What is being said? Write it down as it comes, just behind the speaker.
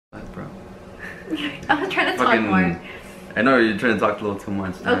I was trying to talk more. I know you're trying to talk a little too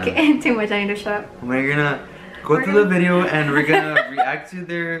much. Okay, too much. I need to shut up. We're gonna go through the video and we're gonna react to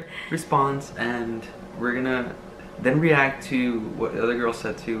their response, and we're gonna then react to what the other girl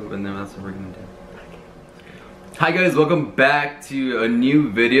said too, and then that's what we're gonna do. Hi guys, welcome back to a new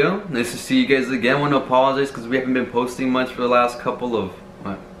video. Nice to see you guys again. I want to apologize because we haven't been posting much for the last couple of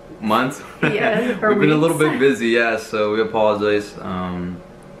months. Yeah, we've been a little bit busy, yeah, so we apologize.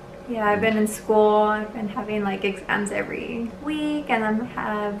 Yeah, I've been in school. I've been having like exams every week, and then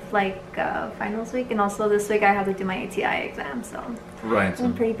have like finals week, and also this week I have to do my ATI exam, so right,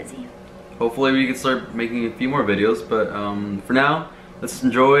 I'm pretty busy. Hopefully we can start making a few more videos, but for now, let's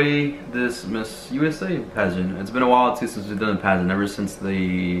enjoy this Miss USA pageant. It's been a while too since we've done a pageant, ever since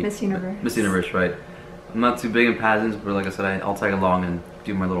the Miss Universe. Miss Universe, right? I'm not too big in pageants, but like I said, I'll tag along and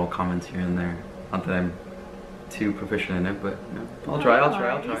do my little comments here and there. Not that I'm too proficient in it, but you know, I'll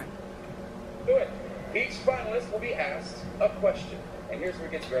try. Good. Each finalist will be asked a question. And here's where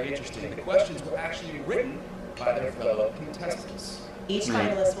it gets very interesting. The questions were actually written by their fellow contestants. Each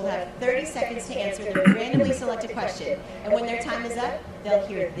finalist will have 30 seconds to answer the randomly selected question. And when their time is up, they'll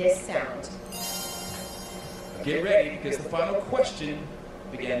hear this sound. Get ready, because the final question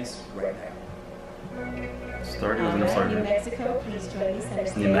begins right now. Starting with the New Mexico, please join me center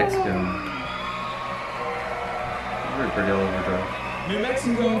stage. New Mexico. Very pretty all over there. New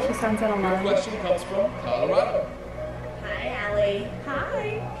Mexico. She sounds out a Your lot. question comes from Colorado. Hi, Allie.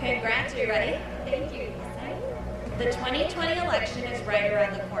 Hi. Congrats. Are you ready? Thank you. The 2020 election is right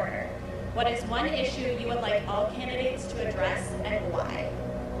around the corner. What is one issue you would like all candidates to address, and why?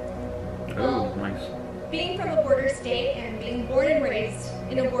 Oh, nice. Being from a border state and being born and raised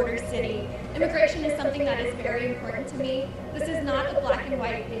in a border city, immigration is something that is very important to me. This is not a black and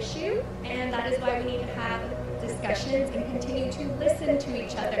white issue, and that is why we need to have discussions and continue to listen to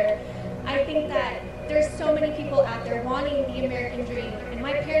each other. I think that there's so many people out there wanting the American dream, and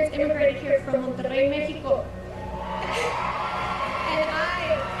my parents immigrated here from Monterrey, Mexico. And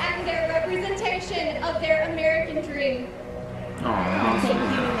I am their representation of their American dream. Oh, Thank you,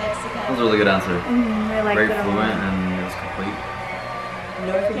 New Mexico. that was a really good answer. I like Very that. fluent and it was complete.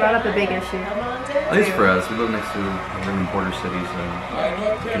 North You brought up a big issue. At least for us, we live next to a border city, so Alright,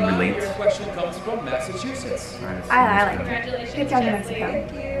 North can Carolina, relate. your question comes from Massachusetts. I like it. Congratulations, Good job, New Chesley. Mexico.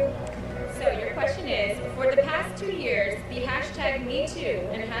 Thank you. So your question is, for the past 2 years, the hashtag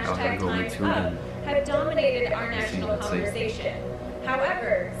MeToo and hashtag go Time's MeToo Up then. have dominated our national Let's see. conversation.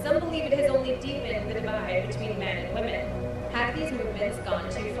 However, some believe it has only deepened the divide between men and women. Have these movements gone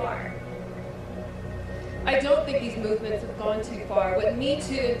too far? I don't think these movements have gone too far. What Me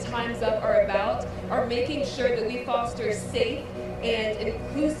Too and Time's Up are about are making sure that we foster safe and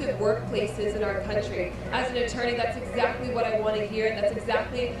inclusive workplaces in our country. As an attorney, that's exactly what I want to hear, and that's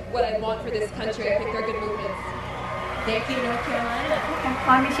exactly what I want for this country. I think they're good movements. Thank you, North Carolina. Well,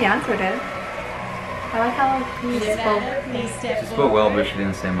 I mean, she answered it. I like how he Nevada, spoke. please step She spoke forward. well, but she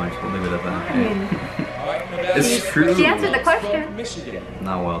didn't say much. We'll leave it at I that. mean, Alright, Nevada. It's true. She answered the From question. Michigan.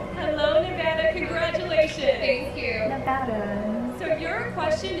 Not well. Hello, Nevada. Congratulations. Thank you. Nevada. So your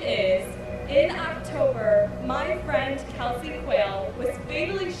question is, in October, my friend Kelsey Quayle was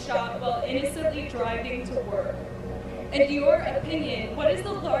fatally shot while innocently driving to work. In your opinion, what is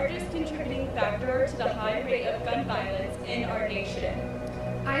the largest contributing factor to the high rate of gun violence in our nation?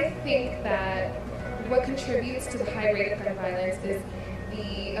 I think that what contributes to the high rate of gun violence is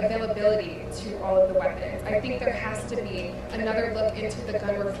the availability to all of the weapons. I think there has to be another look into the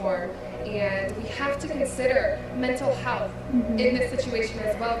gun reform, and we have to consider mental health in this situation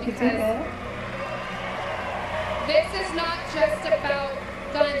as well, because this is not just about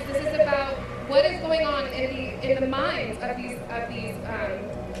guns. This is about what is going on in the minds of these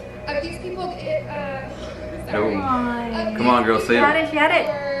people. Sorry. Come on, girl, say it. She had it.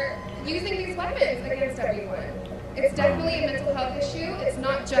 For using these weapons against everyone. It's definitely a mental health issue. It's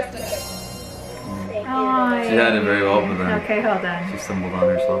not just a Oh, She had it very well, but then okay, hold on. she stumbled on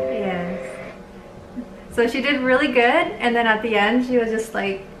herself. Yes. So she did really good, and then at the end she was just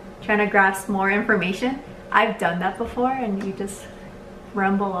like trying to grasp more information. I've done that before, and you just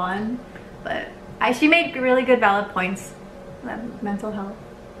rumble on. But she made really good valid points. Mental health.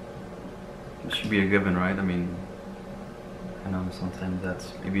 It should be a given, right? I mean, I know sometimes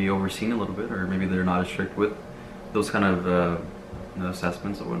that's maybe overseen a little bit, or maybe they're not as strict with those kind of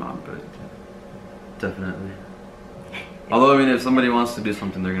assessments or whatnot, but definitely. Although, I mean, if somebody wants to do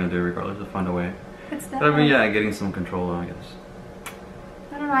something, they're going to do it regardless. They'll find a way. But I mean, yeah, getting some control, I guess.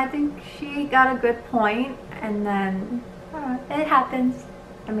 I don't know, I think she got a good point, and then, I don't know, it happens.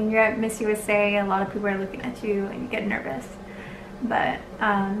 I mean, you're at Miss USA, a lot of people are looking at you, and you get nervous. But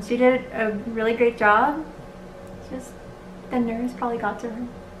she did a really great job. Just the nerves probably got to her.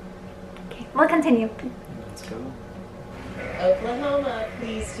 Okay, we'll continue. Let's go. Oklahoma,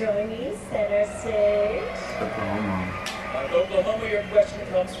 please join me. Center stage. Oklahoma. Oklahoma, your question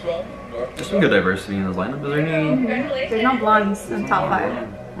comes from North. There's some good diversity in this lineup. Is there any? There's no blondes in top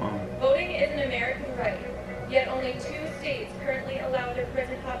 5. Wow. Voting is an American right, yet only 2 states currently allow their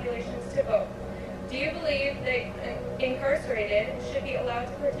prison populations to vote. Do you believe that incarcerated should be allowed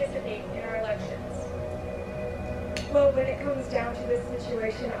to participate in our elections? Well, when it comes down to this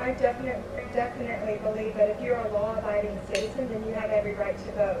situation, I definitely believe that if you're a law-abiding citizen, then you have every right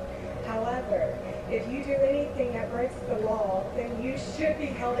to vote. However, if you do anything that breaks the law, then you should be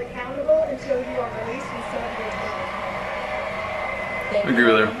held accountable until you are released and serve your time. I agree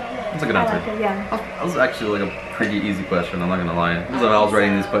with her. That's a good I answer. like it, yeah. That was actually like a pretty easy question. I'm not gonna lie. Because I was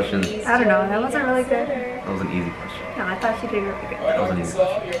writing these questions. I don't know, that wasn't really good. That was an easy question. No, I thought she did really good. That was an easy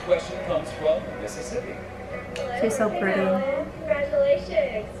Arkansas, your question comes from Mississippi. She's so pretty.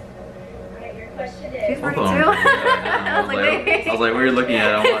 Congratulations. All right, your question She's is, pretty Both of too. them. Yeah, I was like, wait. I was like, we were looking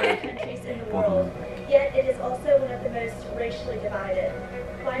at it. I'm like, countries in the both of world, them. yet it is also one of the most racially divided.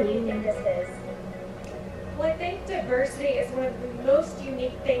 Why do you think this is? Well, I think diversity is one of the most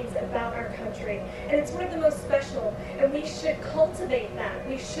unique things about our country, and it's one of the most special, and we should cultivate that.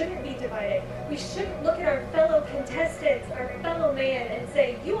 We shouldn't be divided. We shouldn't look at our fellow contestants, our fellow man, and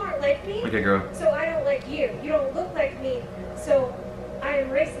say, you aren't like me, Okay, girl. so I don't like you. You don't look like me, so I am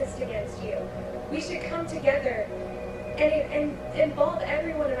racist against you. We should come together and involve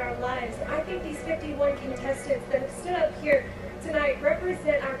everyone in our lives. I think these 51 contestants that have stood up here tonight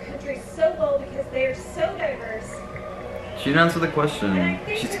represent our country so well because they are so diverse. She didn't answer the question.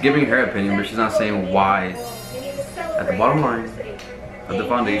 She's giving her opinion, but she's not saying why. At the bottom line, at the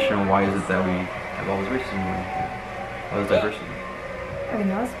foundation, why is it that we have all this racism, all this diversity? I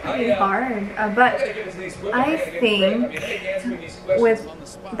know it's pretty hard, but I think with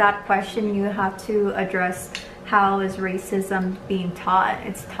that question you have to address how is racism being taught.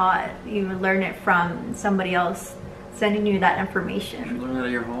 It's taught. You learn it from somebody else sending you that You information. learn that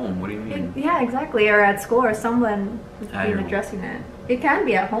at your home. What do you mean? Yeah, exactly. Or at school, or someone who's At being your home. addressing it. It can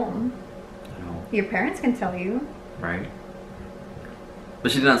be at home. No, Your parents can tell you. right?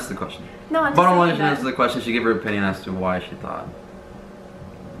 But she didn't answer the question. No, I'm just Bottom line, saying she didn't that. answer the question. She gave her opinion as to why she thought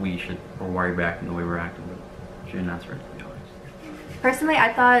we should, or why we're acting the way we're acting. But she didn't answer it, to be honest. Personally,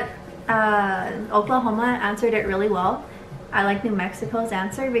 I thought Oklahoma answered it really well. I like New Mexico's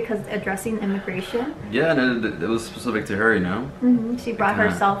answer because addressing immigration. Yeah, and it was specific to her, you know? She brought kinda-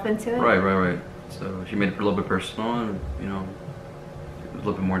 herself into it. Right. So she made it a little bit personal and, you know, a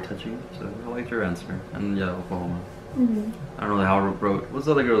little bit more touching. So I liked her answer. And yeah, Oklahoma. I don't know how I wrote. What's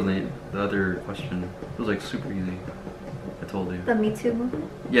the other girl's name? The other question. It was like super easy. I told you. The Me Too movement.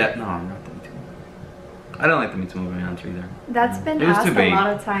 Yeah, no, not the Me Too. I don't like the Me Too movement answer either. That's been It was asked too a vague. lot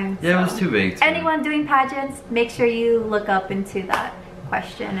of times. Yeah, it was so. too vague. Too. Anyone doing pageants, make sure you look up into that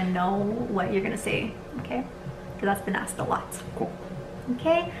question and know what you're gonna say. Okay, because that's been asked a lot. Cool.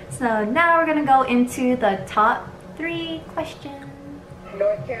 Okay, so now we're gonna go into the top 3 questions.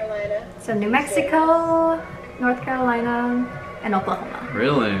 North Carolina. So New Mexico, North Carolina, and Oklahoma.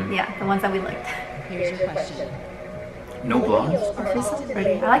 Really? Yeah, the ones that we liked. Here's your question. No blondes? Millennials She's so often pretty.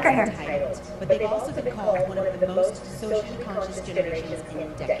 viewed I like her as hair. entitled, but they've also been called one of the most socially conscious generations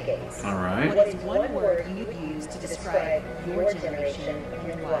in decades. All right. What is one word you would use to describe your generation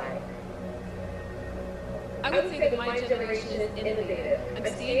and why? I would say that my generation is innovative. I'm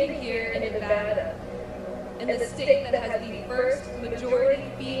standing here in Nevada, in the state that has the first majority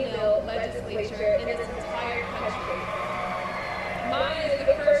female legislature in its entire country. Mine is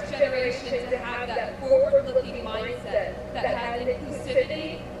the first generation to have that forward-looking mindset that has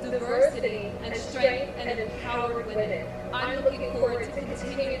inclusivity, diversity, and strength and empowered women. I'm looking forward to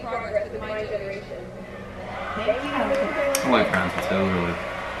continued progress with my generation. Thank you. I like her answer too, really.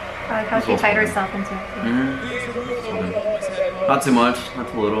 I like how she tied herself into it. Not too much, not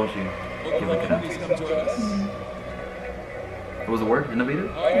too little. She gave a good answer. Come join us. What was the word?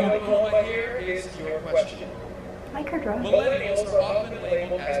 Innovative? All right, Oklahoma, here is your question. I like her dress. Millennials are often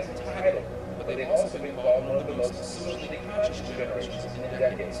labeled as entitled, but they've also been called one of the most socially conscious generations in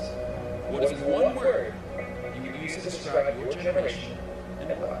decades. What is one word you would use to describe your generation and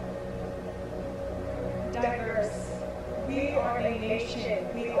why? Diverse. We are a nation.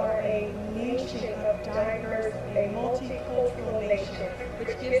 We are a nation of diverse, a multicultural nation,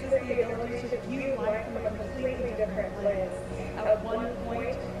 which gives us the ability to view life from a completely different lens. At one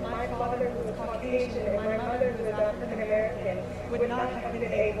point, my father who was Caucasian and my mother who was African American would not have been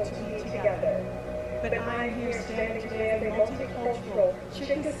able to be together. but I'm here standing today as a multicultural,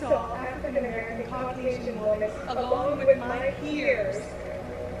 Chickasaw, African-American, Caucasian woman, along with my peers,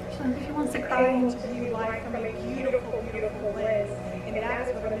 She wants to able cry. to view life from a beautiful, beautiful lens. And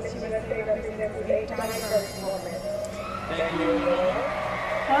that's what Miss USA represents, a diverse woman. Thank you, everyone.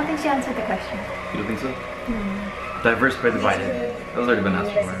 I don't think she answered the question. You don't think so? Hmm. Diverse by divided. That was already been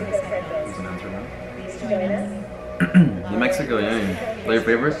asked for. There's an answer now. Please join us. New Mexico, yeah. Is that your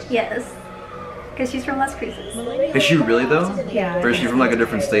favorite? Yes. Because she's from Las Cruces. Is she really though? Yeah. Or is she from like a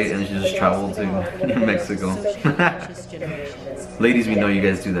different state and she just traveled to New Mexico? Ladies, we know you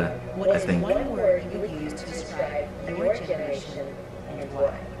guys do that, I think. One word you would use to describe your generation and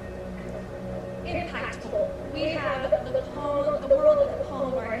why? Impactful. We have the world at the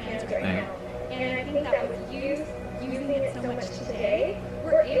palm of our hands right now. And I think that with youth using it so much today,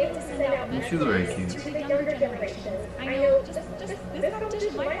 we're able to send out She's very messages cute. to the younger generations. I know just this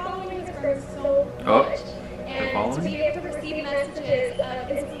competition, my following has grown so Oh, much. your And to following? be able to receive messages of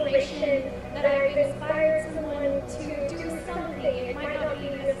inspiration that I've inspired someone to do something. It might not be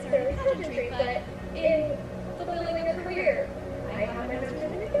necessarily pageantry, but in fulfilling a career. I have mastered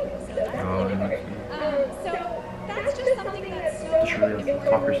anything, so that's Oh, really hard. So that's just something that's so Does she really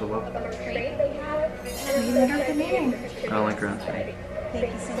talk herself up? of a trait that we have. And You let her come in. I don't like her answer.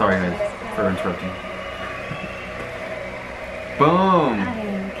 Thank you so Sorry much. guys for interrupting. Boom!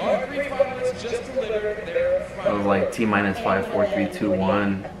 Hi. Our three finalists just delivered their That was final. like T-minus 5, 4, 3, 2,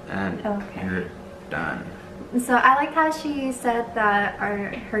 1, and Okay. you're done. So I like how she said that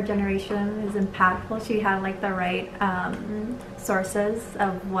her generation is impactful. She had like the right sources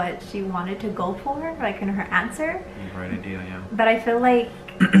of what she wanted to go for, like in her answer. Right idea, yeah. But I feel like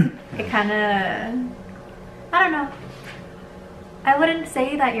it kind of, I don't know. I wouldn't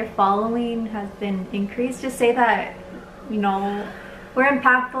say that your following has been increased. Just say that, you know, we're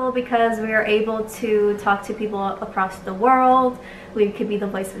impactful because we are able to talk to people across the world. We could be the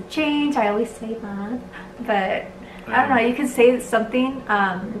voice of change. I always say that. But I don't know, you can say something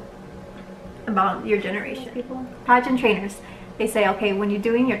about your generation. People, pageant trainers, they say, okay, when you're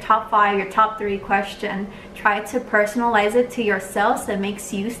doing your top 5, your top 3 question, try to personalize it to yourself so it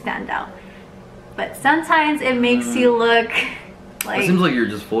makes you stand out. But sometimes it makes you look like... It seems like you're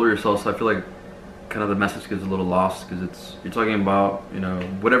just full of yourself, so I feel like kind of the message gets a little lost because you're talking about, you know,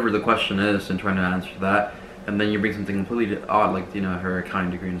 whatever the question is and trying to answer that, and then you bring something completely odd, like, you know, her accounting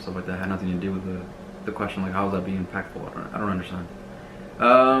degree and stuff like that had nothing to do with the question. Like, how is that being impactful? I don't understand.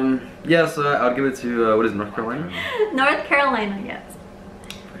 Yeah, so I'd give it to what is it, North Carolina? North Carolina, yes.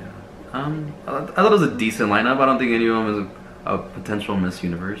 I thought it was a decent lineup. I don't think any of them is a potential Miss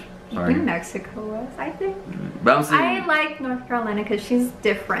Universe. Sorry. New Mexico was, I think. But I'm saying, I like North Carolina because she's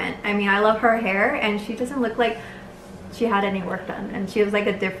different. I mean, I love her hair and she doesn't look like she had any work done. And she was like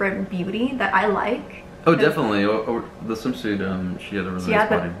a different beauty that I like. oh, definitely. Or the swimsuit, she had a really She nice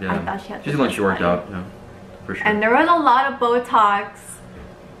had the- body. Yeah. I thought she had She the seemed like she worked body. out, yeah. For sure. And there was a lot of Botox.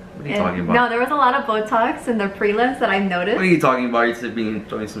 What are you talking about? No, there was a lot of Botox in the prelims that I noticed. What are you talking about? You're being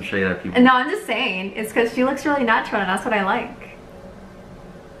throwing some shade at people. And no, I'm just saying, it's because she looks really natural and that's what I like.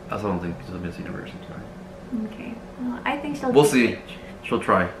 I still don't think she's a Miss Universe. I'm sorry. Okay. Well, I think she'll We'll do see. great. She'll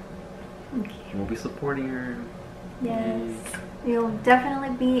try. Okay. We'll be supporting her. Yes. You'll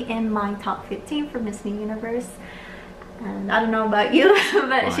definitely be in my top 15 for Miss New Universe. And I don't know about you,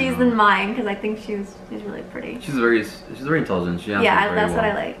 but Oh, she's I know. in mine because I think she's really pretty. She's very intelligent. She answers Yeah, very that's well. what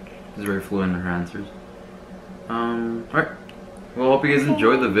I like. She's very fluent in her answers. Alright. Well, hope you guys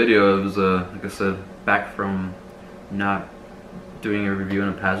enjoyed the video. It was, like I said, back from not doing a review in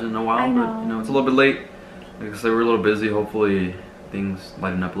a pageant in a while, I but know. you know, it's a little bit late. Like I said, we're a little busy. Hopefully things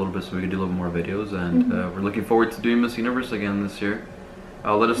lighten up a little bit so we can do a little more videos, and we're looking forward to doing Miss Universe again this year.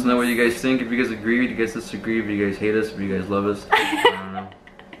 Let us know what you guys think, if you guys agree, if you guys disagree, if you guys hate us, if you guys love us. I don't know.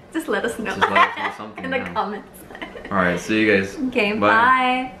 Just let us know, Just let us know something, in the yeah. comments. Alright, see you guys. Okay, Bye.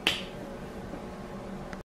 bye.